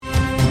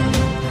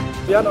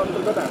बिहान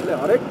अन्तर्गत हामीले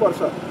हरेक वर्ष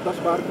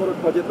 10-12 करोड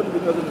बजेट पनि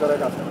विनियोजन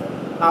गरेका छौँ।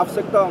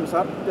 आवश्यकता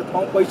अनुसार त्यो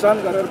ठाउँ पहिचान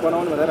गरेर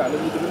बनाउनु भनेर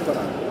हामीले नीति पनि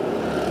बनायौँ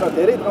र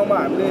धेरै ठाउँमा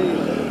हामीले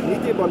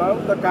नीति बनायौँ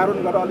त कानुन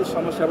गर्न अलिक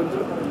समस्या पनि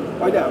थियो।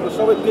 अहिले हाम्रो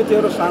सबै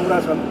पेटीहरू साङ्ग्रा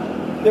छन्,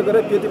 त्यो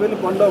गरेर पेटी पनि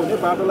बन्द हुने,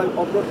 बाटोलाई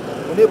अवरोध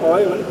हुने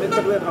भयो भने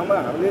कतिपय ठाउँमा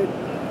हामीले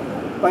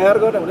तयार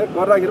गर्ने भने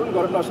गर्दाखेरि पनि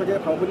गर्न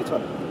नसकेका ठाउँ पनि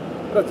छन्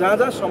र जहाँ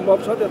जहाँ सम्भव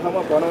छ त्यो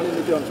ठाउँमा बनाउने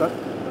नीतिअनुसार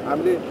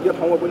हामीले यो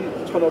ठाउँमा पनि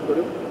छनौट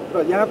गऱ्यौँ र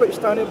यहाँको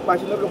स्थानीय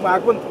बासिन्दाहरूको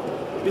माग पनि थियो,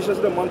 विशेष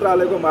गरी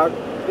मन्त्रालयको माग,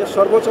 यो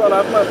सर्वोच्च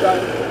अदालतमा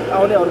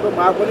आउनेहरूको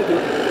माग पनि थियो।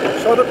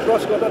 सडक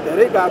क्रस गर्न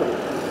धेरै गाह्रो,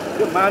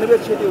 यो मानवीय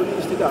क्षति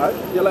हुने स्थिति आयो,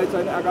 यसलाई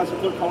चाहिँ आकाशी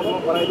पुल ठाउँमा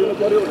बनाइदिनु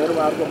पऱ्यो भनेर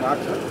उहाँहरूको माग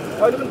छ।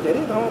 अहिले पनि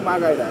धेरै ठाउँमा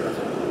माग आइरहेको छ,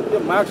 यो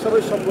माग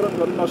सबै सम्पूर्ण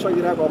गर्न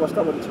नसकिरहेको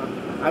अवस्था पनि छ।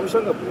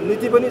 हामीसँग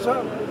नीति पनि छ,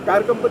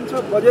 कार्यक्रम पनि छ,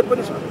 बजेट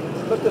पनि छ,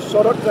 तर त्यो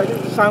सडक चाहिँ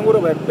साँगुरो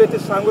भयो, पेटी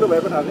साँगुरो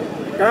भए पनि हामीले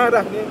कहाँ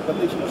राख्ने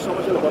भन्ने किसिमको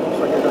समस्याले बनाउन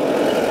सकेका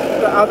छौँ।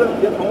 र आज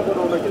यो ठाउँ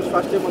बनाउँदाखेरि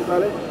स्वास्थ्य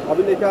मन्त्रालय,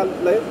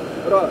 अभिलेखालय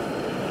र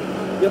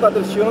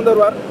यतातिर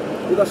सिंहदरबार,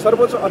 यता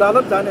सर्वोच्च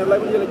अदालत जानेहरूलाई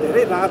पनि यसले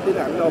धेरै राहत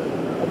दिने हामीले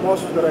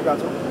महसुस गरेका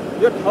छौँ।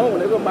 यो ठाउँ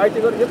भनेको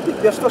माइतीगढ यति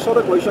व्यस्त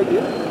सडक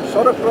भइसक्यो,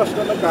 सडक क्रस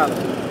गर्न गाह्रो,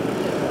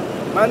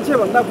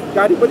 मान्छेभन्दा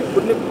गाडी पनि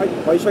कुद्ने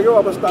भइसक्यो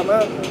अवस्थामा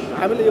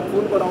हामीले यो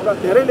पुल बनाउँदा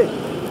धेरैले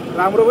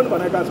राम्रो पनि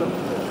भनेका छन्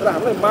र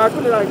हामीलाई माग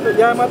पनि राखेको छ।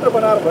 यहाँ मात्र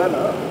बनाएर भएन,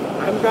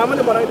 हामी कहाँ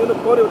पनि बनाइदिनु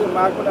पऱ्यो भने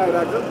माग पनि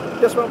आइरहेको छ।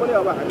 त्यसमा पनि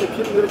अब हामीले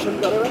फिल्ड निरीक्षण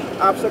गरेर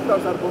आवश्यकता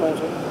अनुसार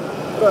बनाउँछौँ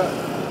र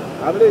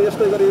हामीले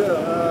यस्तै गरी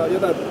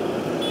यता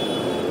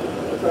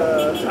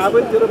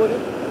साबेनतिर पनि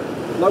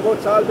लगभग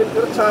 4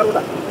 बिलतिर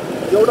 4वटा,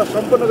 एउटा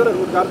सम्पूर्ण गरेर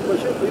रोजगार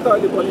भइसक्यो, दुई त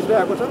अहिले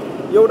बनिरहेको छ,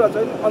 एउटा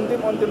चाहिँ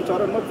अन्तिम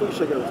चरणमा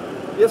पुगिसकेको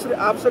छ। यसरी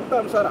आवश्यकता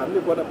अनुसार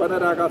हामीले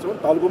बनाइरहेका छौँ।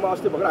 धल्गुमा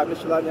अस्ति भर्खर हामीले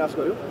शिलान्यास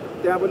गऱ्यौँ,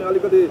 त्यहाँ पनि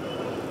अलिकति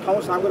ठाउँ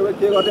साँगुरो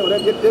के गर्ने भने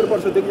 1.5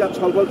 वर्षदेखि यहाँ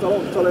छलफल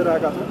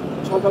चलाइरहेका छौँ।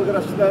 छलफल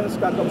गरेर शिलान्यास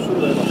कार्यक्रम सुरु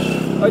भएको छ।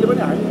 अहिले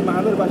पनि हामी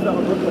महानगरवासीलाई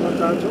अनुरोध गर्न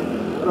चाहन्छौँ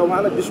र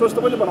उहाँलाई विश्वस्त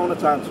पनि बनाउन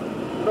चाहन्छौँ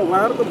र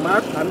उहाँहरूको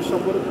माग हामी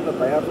सम्पूर्ण गर्न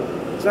तयार छौँ।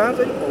 जहाँ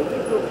चाहिँ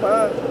भौतिक रूपमा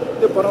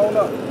त्यो बनाउन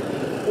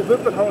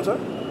उपयुक्त ठाउँ छ,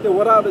 त्यो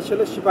वडा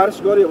अध्यक्षले सिफारिस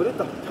गर्यो भने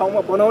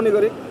ठाउँमा बनाउने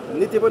गरी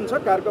नीति पनि छ,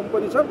 कार्यक्रम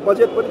पनि छ,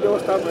 बजेट पनि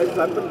व्यवस्था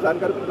भएको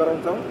जानकारी पनि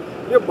गराउँछौँ।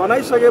 यो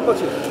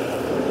बनाइसकेपछि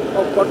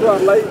अब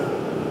पटुवाहरूलाई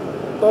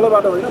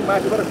तलबाट होइन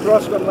माथिबाट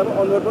क्रस गर्नलाई पनि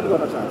अनुरोध पनि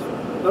गर्न चाहन्छु।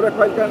 तर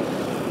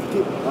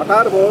कहिलेकाहीँ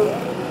हतार भयो,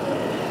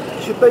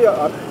 सिधै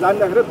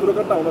जाँदाखेरि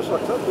दुर्घटना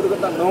हुनसक्छ,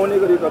 दुर्घटना नहुने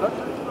गरिकन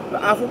र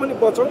आफू पनि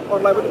बचौँ,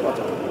 अरूलाई पनि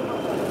बचाउँ,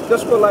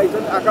 त्यसको लागि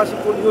चाहिँ आकाशी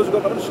पुल युज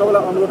गर्न पनि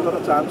सबैलाई अनुरोध गर्न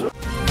चाहन्छु।